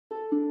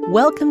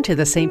Welcome to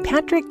the St.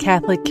 Patrick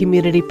Catholic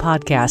Community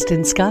Podcast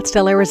in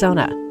Scottsdale,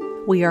 Arizona.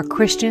 We are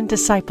Christian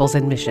disciples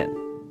in mission.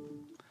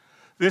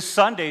 This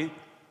Sunday,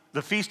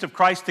 the Feast of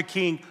Christ the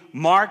King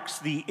marks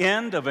the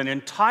end of an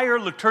entire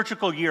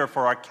liturgical year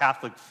for our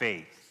Catholic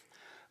faith.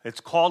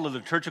 It's called a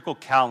liturgical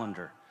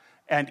calendar.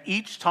 And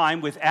each time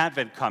with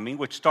Advent coming,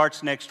 which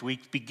starts next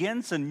week,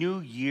 begins a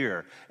new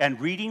year and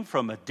reading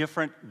from a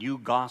different new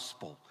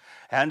gospel.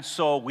 And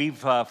so we've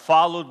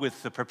followed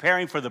with the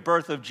preparing for the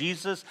birth of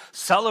Jesus,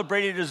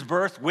 celebrated his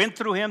birth, went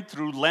through him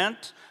through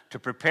Lent to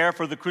prepare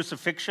for the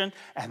crucifixion,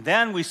 and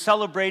then we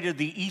celebrated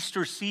the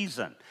Easter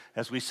season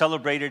as we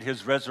celebrated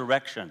his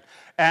resurrection.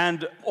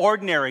 And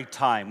ordinary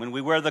time, when we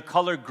wear the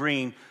color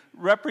green,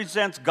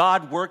 represents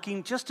God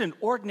working just in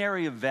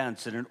ordinary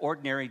events and in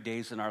ordinary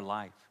days in our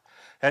life.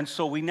 And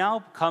so we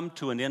now come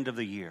to an end of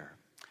the year.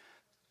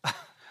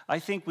 I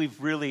think we've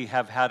really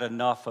have had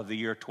enough of the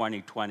year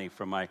 2020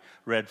 from I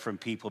read from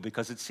people,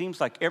 because it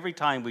seems like every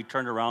time we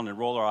turn around and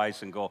roll our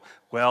eyes and go,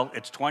 well,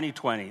 it's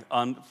 2020.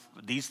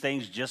 These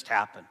things just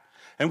happen.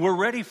 And we're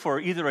ready for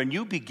either a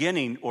new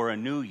beginning or a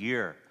new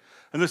year.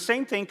 And the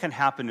same thing can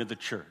happen in the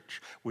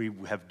church. We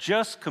have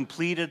just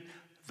completed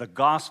the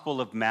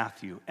Gospel of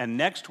Matthew. And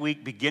next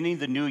week, beginning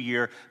the new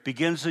year,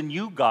 begins a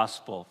new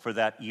gospel for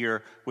that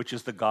year, which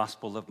is the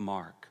Gospel of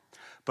Mark.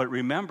 But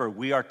remember,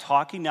 we are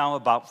talking now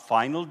about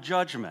final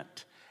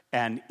judgment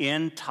and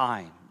end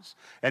times.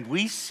 And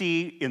we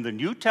see in the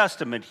New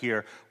Testament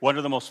here one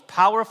of the most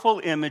powerful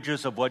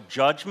images of what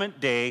Judgment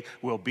Day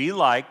will be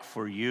like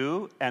for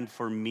you and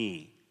for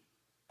me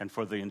and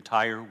for the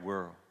entire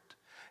world.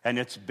 And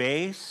it's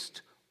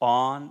based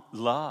on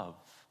love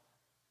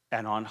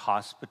and on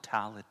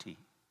hospitality.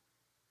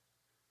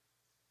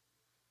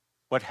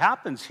 What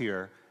happens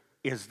here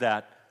is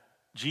that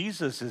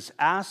Jesus is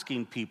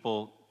asking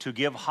people to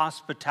give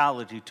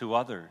hospitality to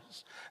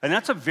others. And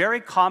that's a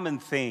very common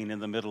thing in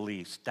the Middle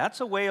East.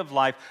 That's a way of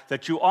life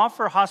that you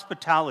offer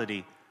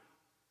hospitality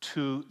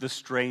to the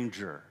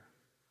stranger.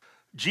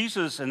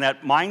 Jesus, in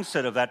that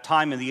mindset of that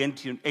time in the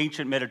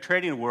ancient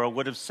Mediterranean world,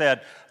 would have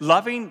said,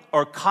 loving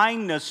or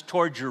kindness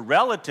towards your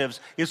relatives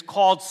is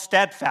called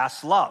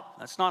steadfast love.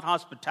 That's not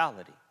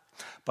hospitality.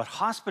 But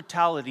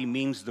hospitality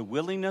means the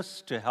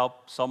willingness to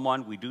help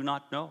someone we do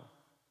not know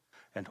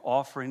and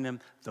offering them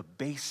the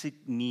basic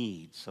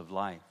needs of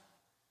life.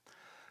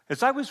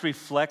 As I was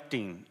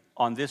reflecting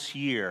on this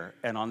year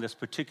and on this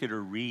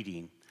particular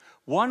reading,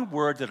 one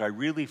word that I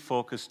really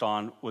focused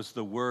on was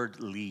the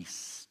word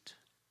least.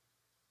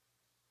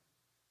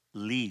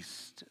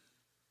 Least.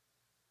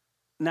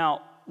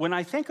 Now, when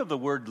I think of the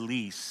word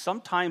least,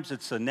 sometimes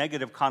it's a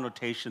negative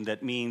connotation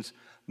that means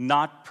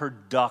not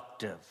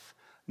productive,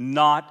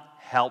 not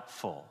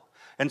helpful.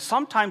 And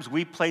sometimes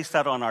we place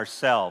that on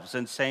ourselves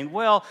and saying,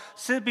 well,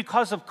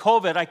 because of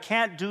COVID, I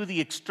can't do the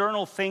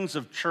external things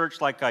of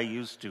church like I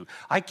used to.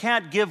 I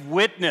can't give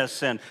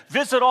witness and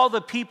visit all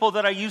the people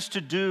that I used to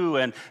do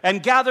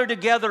and gather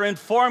together and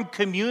form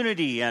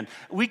community. And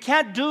we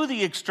can't do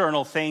the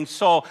external things,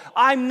 so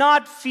I'm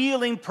not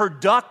feeling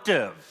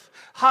productive.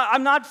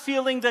 I'm not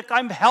feeling that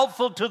I'm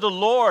helpful to the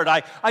Lord.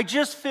 I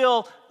just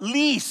feel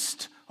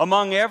least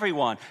among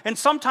everyone. And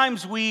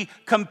sometimes we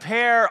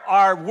compare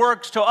our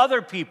works to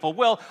other people.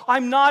 Well,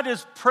 I'm not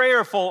as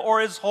prayerful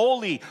or as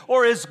holy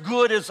or as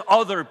good as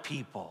other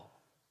people.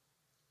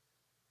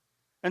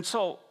 And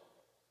so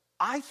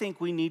I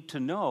think we need to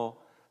know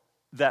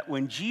that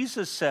when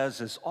Jesus says,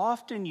 as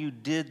often you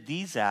did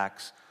these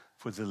acts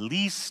for the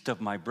least of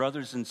my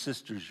brothers and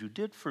sisters, you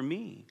did for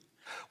me.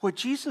 What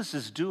Jesus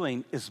is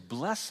doing is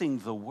blessing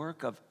the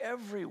work of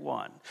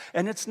everyone.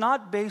 And it's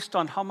not based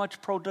on how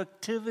much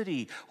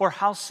productivity or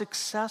how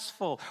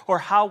successful or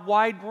how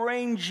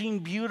wide-ranging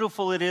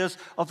beautiful it is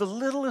of the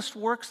littlest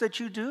works that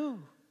you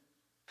do.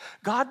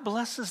 God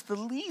blesses the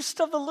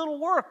least of the little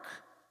work.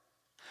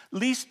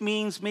 Least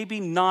means maybe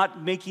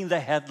not making the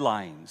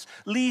headlines.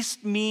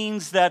 Least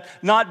means that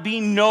not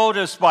being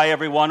noticed by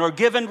everyone or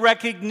given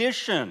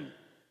recognition.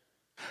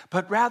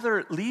 But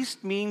rather,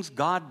 least means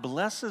God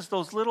blesses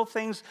those little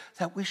things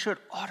that we should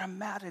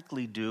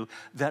automatically do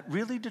that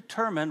really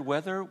determine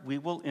whether we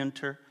will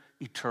enter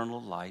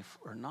eternal life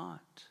or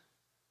not.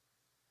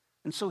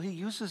 And so he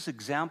uses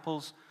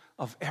examples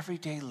of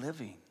everyday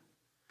living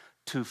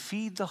to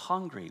feed the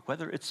hungry,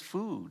 whether it's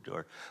food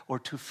or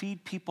to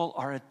feed people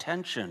our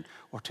attention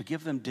or to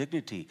give them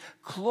dignity,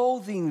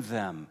 clothing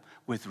them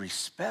with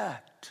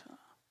respect,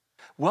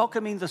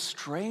 welcoming the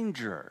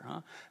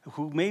stranger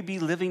who may be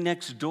living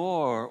next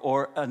door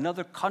or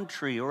another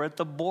country or at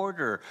the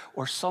border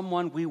or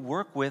someone we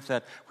work with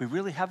that we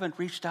really haven't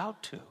reached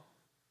out to.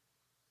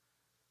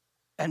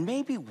 And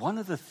maybe one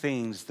of the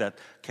things that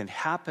can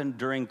happen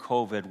during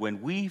COVID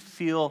when we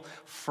feel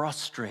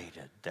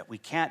frustrated that we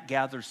can't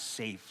gather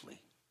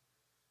safely,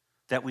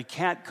 that we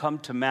can't come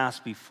to Mass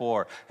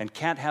before and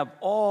can't have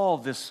all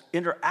this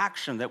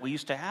interaction that we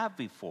used to have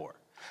before,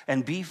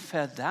 and be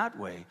fed that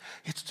way,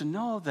 it's to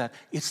know that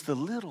it's the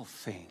little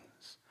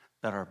things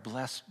that are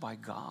blessed by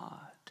God.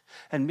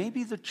 And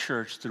maybe the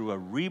church through a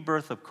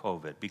rebirth of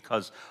COVID,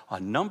 because a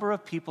number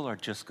of people are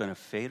just going to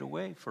fade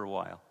away for a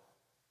while.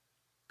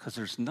 Because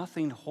there's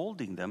nothing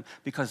holding them,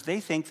 because they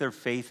think their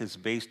faith is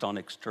based on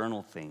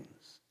external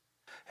things.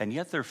 And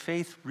yet their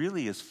faith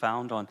really is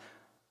found on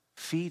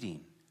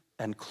feeding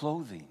and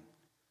clothing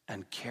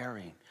and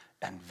caring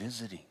and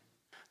visiting.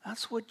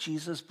 That's what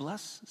Jesus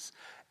blesses.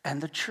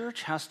 And the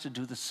church has to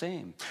do the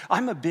same.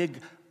 I'm a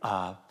big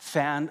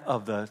fan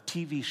of the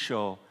TV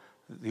show,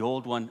 the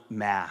old one,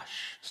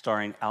 MASH,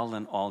 starring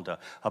Alan Alda,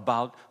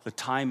 about the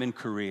time in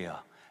Korea.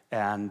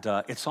 And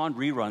it's on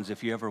reruns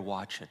if you ever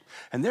watch it.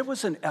 And there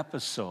was an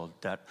episode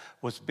that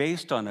was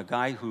based on a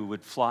guy who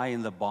would fly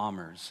in the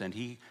bombers, and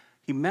he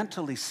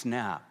mentally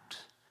snapped.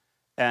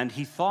 And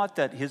he thought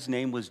that his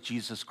name was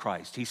Jesus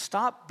Christ. He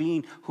stopped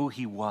being who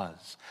he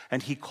was,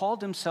 and he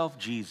called himself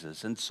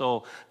Jesus. And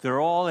so they're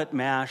all at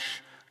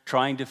MASH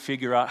trying to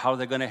figure out how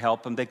they're going to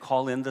help him. They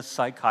call in the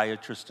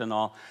psychiatrist and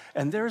all.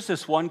 And there's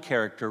this one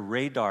character,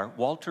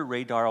 Walter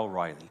Radar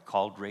O'Reilly,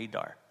 called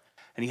Radar.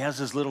 And he has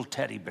his little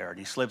teddy bear, and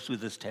he sleeps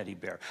with his teddy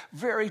bear.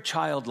 Very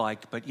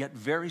childlike, but yet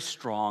very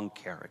strong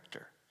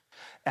character.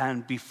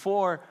 And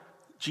before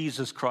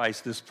Jesus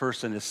Christ, this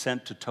person is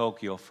sent to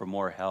Tokyo for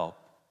more help,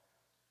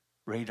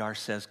 Radar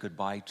says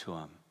goodbye to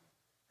him.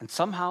 And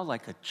somehow,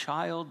 like a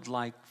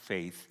childlike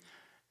faith,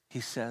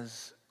 he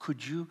says,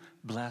 "Could you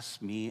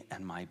bless me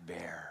and my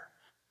bear,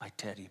 my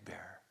teddy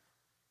bear?"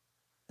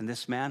 And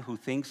this man who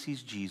thinks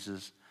he's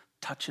Jesus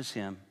touches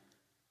him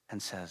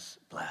and says,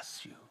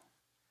 "Bless you."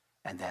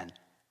 And then,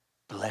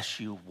 "Bless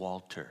you,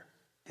 Walter,"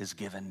 his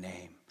given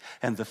name.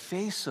 And the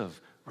face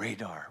of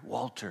Radar,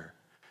 Walter,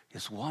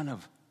 is one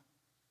of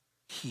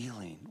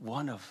healing,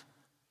 one of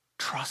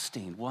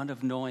trusting, one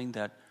of knowing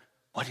that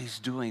what he's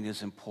doing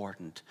is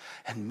important.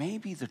 And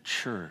maybe the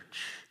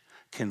church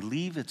can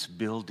leave its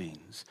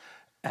buildings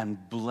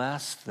and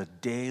bless the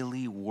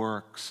daily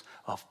works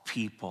of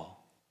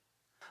people,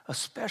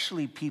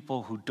 especially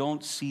people who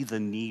don't see the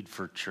need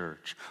for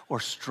church or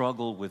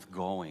struggle with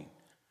going.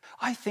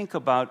 I think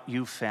about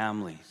you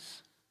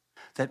families,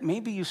 that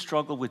maybe you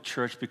struggle with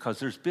church because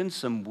there's been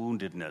some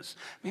woundedness.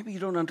 Maybe you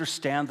don't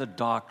understand the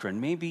doctrine.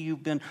 Maybe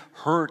you've been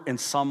hurt in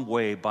some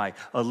way by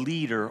a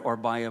leader or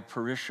by a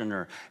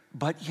parishioner,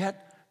 but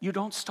yet you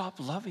don't stop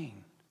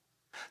loving.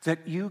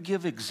 That you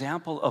give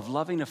example of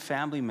loving a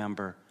family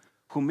member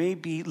who may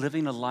be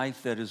living a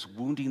life that is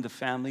wounding the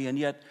family, and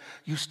yet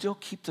you still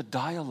keep the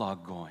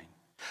dialogue going.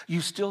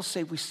 You still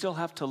say, "We still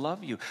have to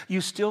love you."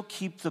 You still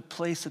keep the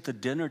place at the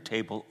dinner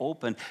table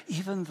open,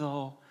 even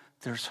though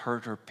there's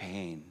hurt or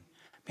pain.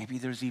 Maybe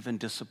there's even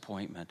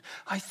disappointment.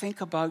 I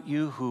think about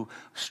you who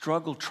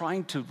struggle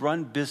trying to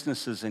run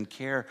businesses and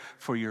care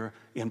for your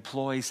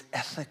employees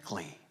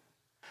ethically,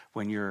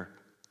 when you're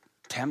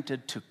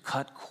tempted to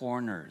cut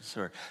corners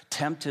or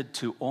tempted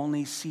to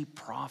only see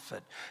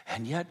profit,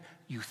 and yet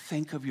you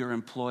think of your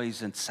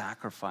employees in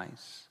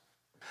sacrifice.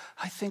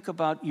 I think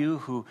about you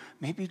who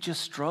maybe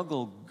just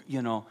struggle,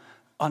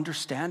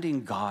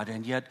 understanding God,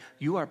 and yet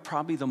you are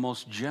probably the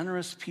most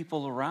generous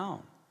people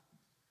around.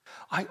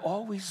 I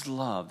always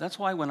love, that's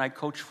why when I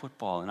coach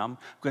football, and I'm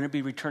going to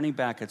be returning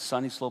back at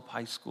Sunny Slope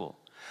High School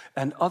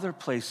and other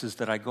places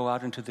that I go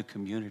out into the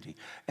community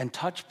and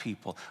touch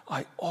people,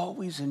 I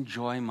always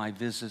enjoy my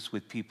visits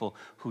with people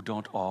who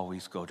don't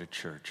always go to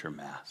church or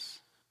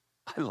Mass.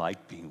 I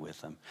like being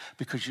with them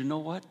because you know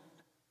what?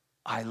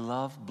 I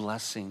love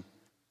blessing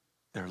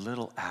their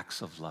little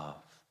acts of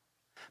love.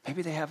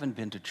 Maybe they haven't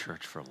been to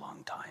church for a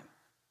long time,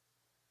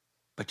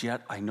 but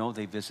yet I know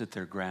they visit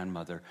their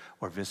grandmother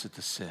or visit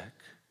the sick.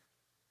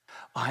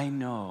 I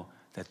know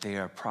that they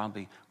are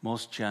probably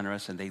most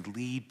generous and they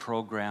lead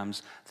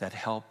programs that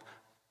help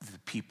the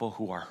people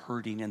who are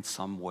hurting in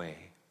some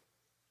way.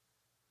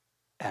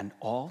 And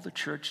all the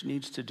church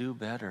needs to do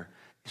better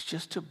is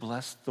just to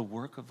bless the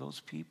work of those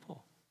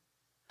people.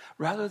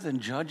 Rather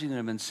than judging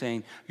them and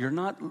saying, "You're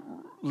not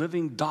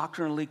living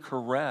doctrinally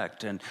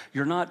correct, and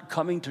you're not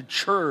coming to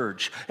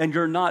church, and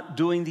you're not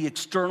doing the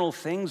external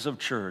things of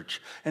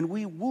church." And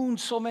we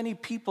wound so many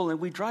people and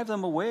we drive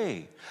them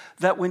away,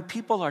 that when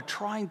people are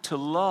trying to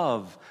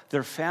love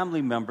their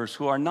family members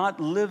who are not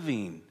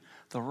living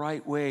the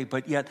right way,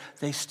 but yet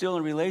they still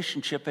in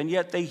relationship, and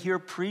yet they hear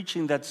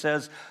preaching that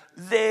says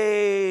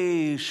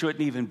they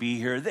shouldn't even be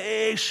here,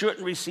 they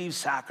shouldn't receive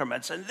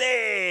sacraments, and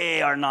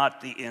they are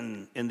not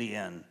in the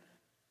end.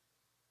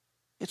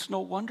 It's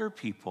no wonder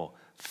people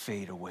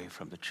fade away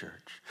from the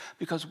church,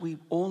 because we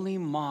only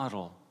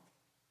model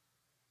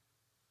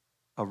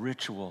a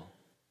ritual,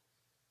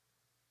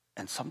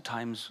 and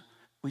sometimes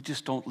we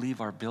just don't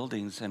leave our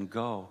buildings and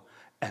go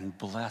and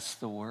bless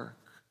the work.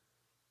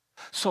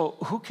 So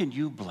who can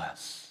you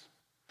bless?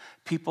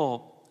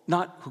 People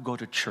not who go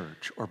to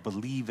church or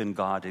believe in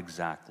God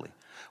exactly.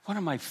 One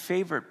of my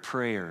favorite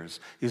prayers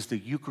is the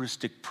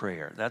Eucharistic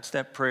prayer. That's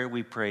that prayer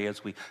we pray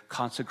as we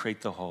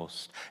consecrate the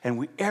host.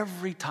 And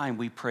every time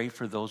we pray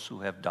for those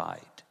who have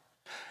died.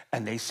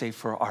 And they say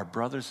for our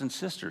brothers and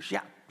sisters,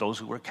 yeah, those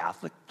who are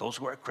Catholic, those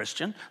who are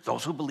Christian,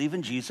 those who believe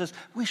in Jesus,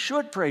 we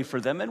should pray for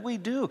them, and we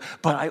do.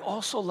 But I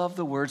also love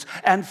the words,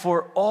 and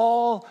for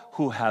all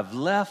who have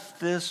left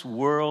this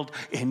world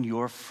in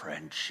your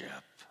friendship.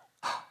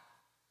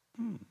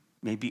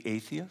 Maybe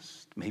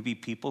atheists, maybe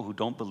people who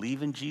don't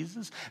believe in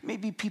Jesus,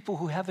 maybe people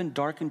who haven't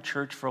darkened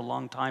church for a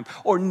long time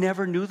or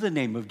never knew the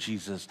name of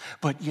Jesus,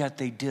 but yet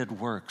they did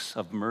works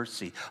of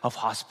mercy, of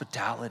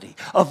hospitality,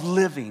 of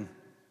living.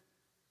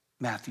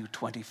 Matthew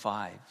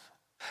 25.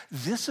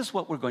 This is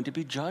what we're going to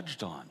be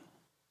judged on.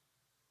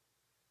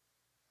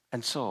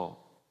 And so,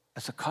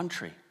 as a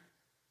country,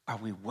 are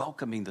we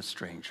welcoming the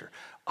stranger?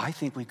 I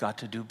think we got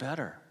to do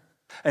better.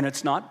 And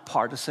it's not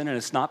partisan and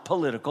it's not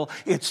political,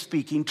 it's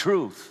speaking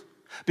truth.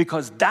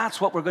 Because that's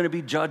what we're going to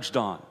be judged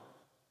on.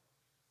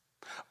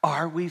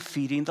 Are we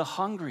feeding the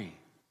hungry?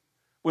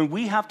 When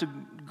we have to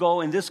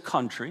go in this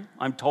country,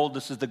 I'm told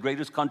this is the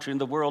greatest country in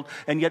the world,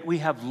 and yet we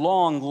have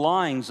long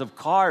lines of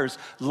cars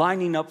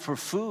lining up for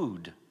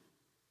food.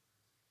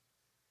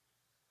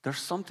 There's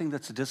something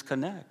that's a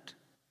disconnect.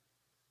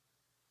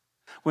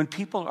 When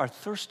people are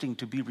thirsting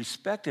to be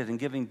respected and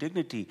giving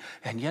dignity,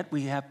 and yet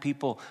we have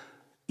people,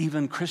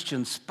 even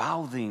Christians,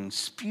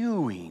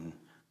 spewing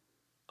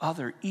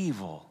other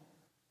evil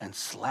and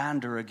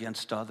slander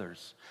against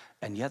others,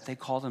 and yet they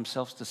call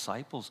themselves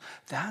disciples.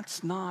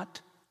 That's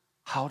not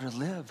how to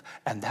live,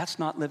 and that's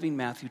not living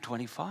Matthew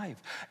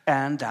 25.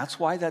 And that's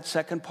why that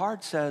second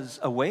part says,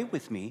 away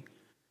with me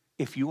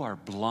if you are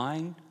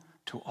blind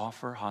to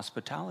offer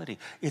hospitality.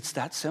 It's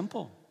that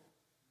simple.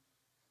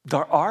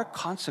 There are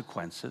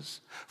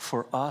consequences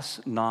for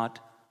us not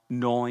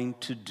knowing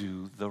to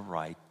do the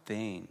right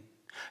thing.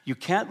 You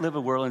can't live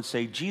a world and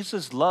say,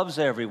 Jesus loves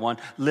everyone,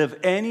 live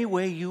any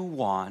way you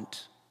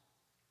want,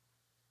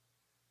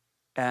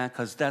 and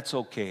because that's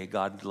okay,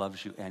 God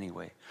loves you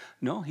anyway.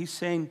 No, he's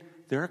saying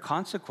there are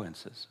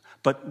consequences,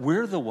 but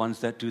we're the ones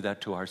that do that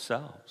to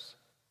ourselves.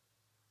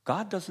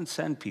 God doesn't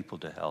send people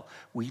to hell.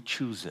 We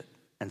choose it.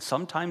 And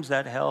sometimes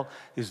that hell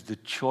is the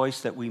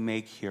choice that we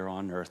make here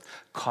on earth,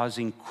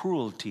 causing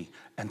cruelty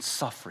and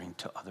suffering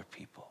to other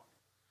people.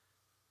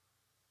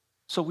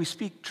 So we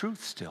speak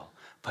truth still,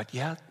 but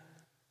yet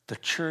the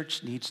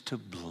church needs to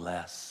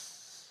bless.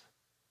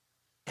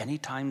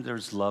 Anytime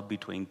there's love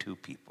between two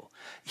people,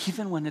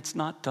 even when it's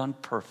not done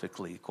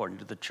perfectly according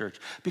to the church,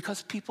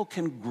 because people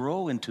can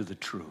grow into the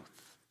truth.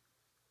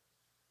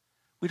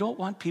 We don't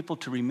want people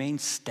to remain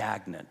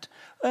stagnant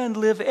and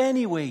live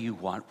any way you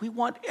want. We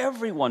want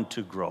everyone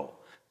to grow,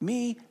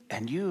 me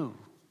and you.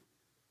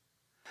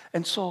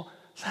 And so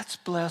let's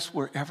bless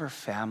wherever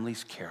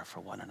families care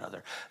for one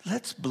another.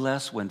 Let's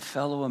bless when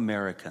fellow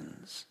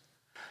Americans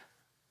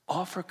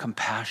offer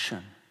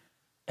compassion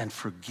and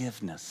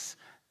forgiveness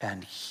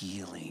and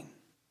healing.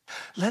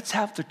 Let's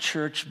have the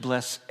church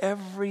bless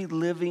every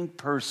living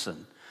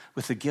person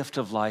with the gift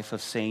of life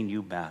of saying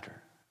you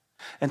matter.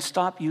 And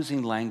stop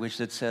using language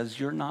that says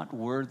you're not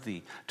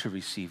worthy to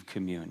receive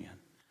communion.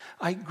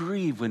 I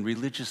grieve when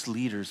religious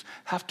leaders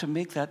have to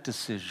make that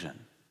decision,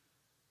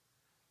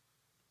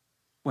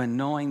 when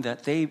knowing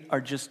that they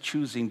are just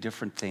choosing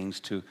different things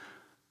to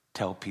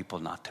tell people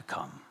not to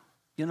come.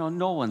 You know,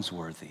 no one's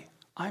worthy.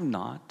 I'm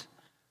not.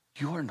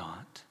 You're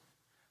not.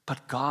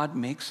 But God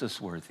makes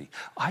us worthy.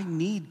 I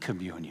need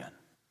communion.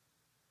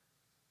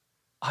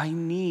 I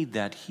need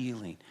that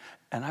healing.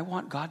 And I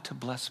want God to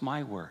bless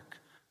my work.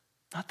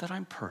 Not that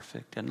I'm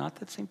perfect, and not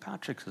that St.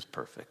 Patrick's is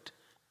perfect,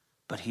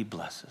 but he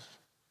blesses.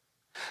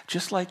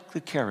 Just like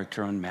the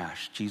character on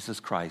MASH, Jesus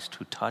Christ,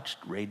 who touched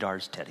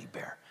Radar's teddy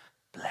bear.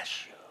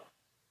 Bless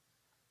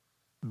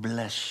you.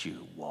 Bless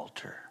you,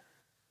 Walter.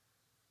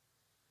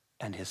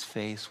 And his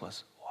face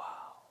was,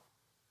 wow.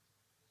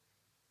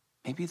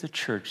 Maybe the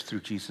church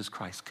through Jesus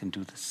Christ can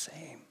do the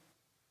same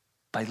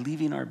by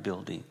leaving our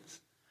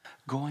buildings,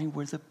 going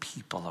where the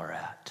people are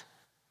at,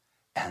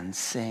 and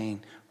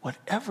saying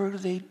whatever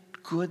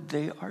good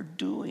they are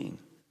doing.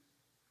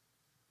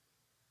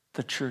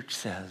 The church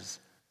says,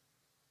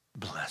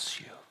 bless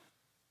you.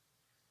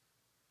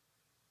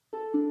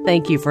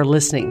 Thank you for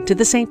listening to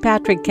the St.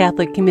 Patrick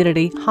Catholic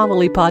Community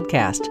Homily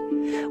Podcast.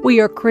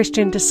 We are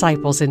Christian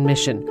disciples in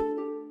mission,